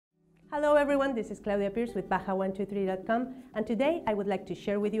Hello everyone, this is Claudia Pierce with Baja123.com, and today I would like to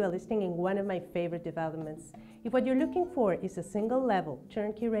share with you a listing in one of my favorite developments. If what you're looking for is a single level,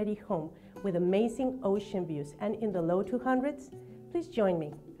 turnkey ready home with amazing ocean views and in the low 200s, please join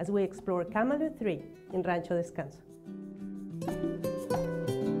me as we explore Camalú 3 in Rancho Descanso.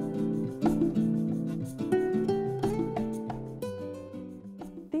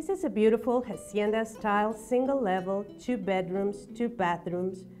 This is a beautiful hacienda-style, single-level, 2 bedrooms, 2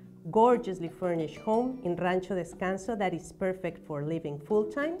 bathrooms, gorgeously furnished home in Rancho Descanso that is perfect for living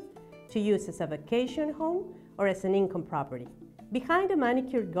full-time, to use as a vacation home, or as an income property. Behind a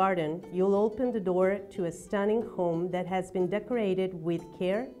manicured garden, you'll open the door to a stunning home that has been decorated with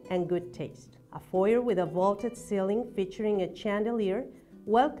care and good taste. A foyer with a vaulted ceiling featuring a chandelier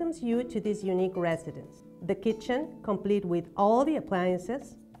welcomes you to this unique residence. The kitchen, complete with all the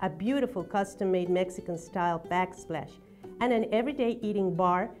appliances, a beautiful custom-made Mexican-style backsplash, and an everyday eating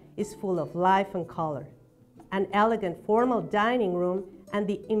bar is full of life and color. An elegant formal dining room and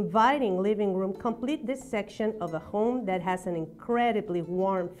the inviting living room complete this section of a home that has an incredibly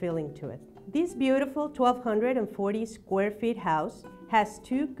warm feeling to it. This beautiful 1,240 square feet house has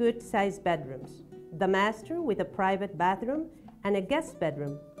 2 good-sized bedrooms, the master with a private bathroom and a guest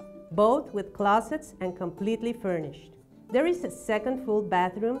bedroom, both with closets and completely furnished. There is a second full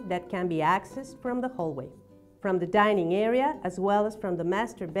bathroom that can be accessed from the hallway. From the dining area, as well as from the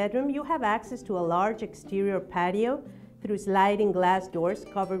master bedroom, you have access to a large exterior patio through sliding glass doors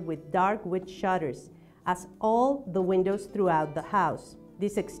covered with dark wood shutters, as all the windows throughout the house.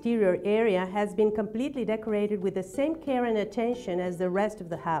 This exterior area has been completely decorated with the same care and attention as the rest of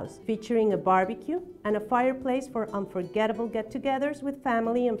the house, featuring a barbecue and a fireplace for unforgettable get-togethers with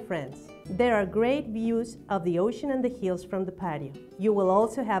family and friends. There are great views of the ocean and the hills from the patio. You will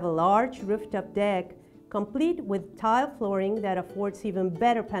also have a large rooftop deck complete with tile flooring that affords even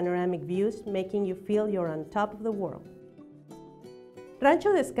better panoramic views, making you feel you're on top of the world.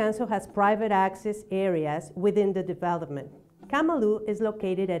 Rancho Descanso has private access areas within the development. Camalú is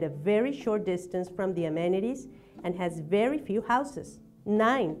located at a very short distance from the amenities and has very few houses,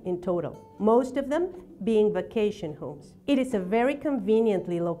 9 in total, most of them being vacation homes. It is a very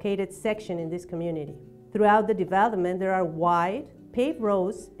conveniently located section in this community. Throughout the development, there are wide, paved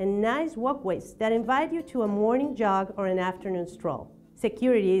roads and nice walkways that invite you to a morning jog or an afternoon stroll.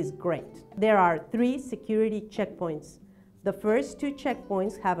 Security is great. There are 3 security checkpoints. The first 2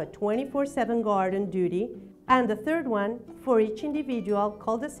 checkpoints have a 24/7 guard on duty, and the third one, for each individual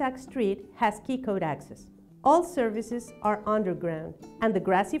cul-de-sac street, has key code access. All services are underground, and the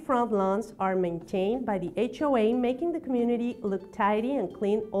grassy front lawns are maintained by the HOA, making the community look tidy and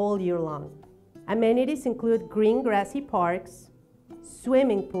clean all year long. Amenities include green grassy parks,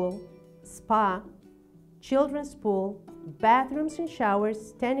 swimming pool, spa, children's pool, bathrooms and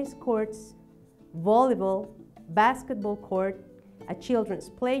showers, tennis courts, volleyball, basketball court, a children's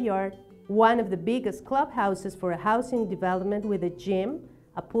play yard, one of the biggest clubhouses for a housing development with a gym,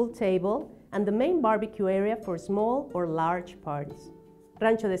 a pool table, and the main barbecue area for small or large parties.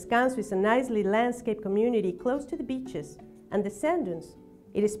 Rancho Descanso is a nicely landscaped community close to the beaches and the sand dunes.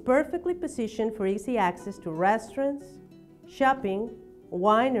 It is perfectly positioned for easy access to restaurants, shopping,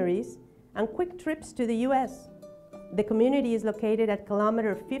 wineries, and quick trips to the U.S. The community is located at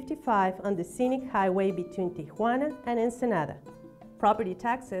kilometer 55 on the scenic highway between Tijuana and Ensenada. Property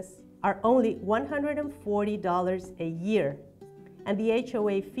taxes are only $140 a year, and the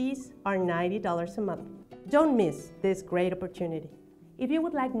HOA fees are $90 a month. Don't miss this great opportunity. If you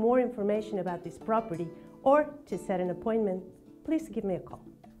would like more information about this property or to set an appointment, please give me a call.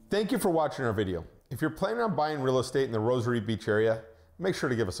 Thank you for watching our video. If you're planning on buying real estate in the Rosary Beach area, make sure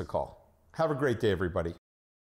to give us a call. Have a great day, everybody.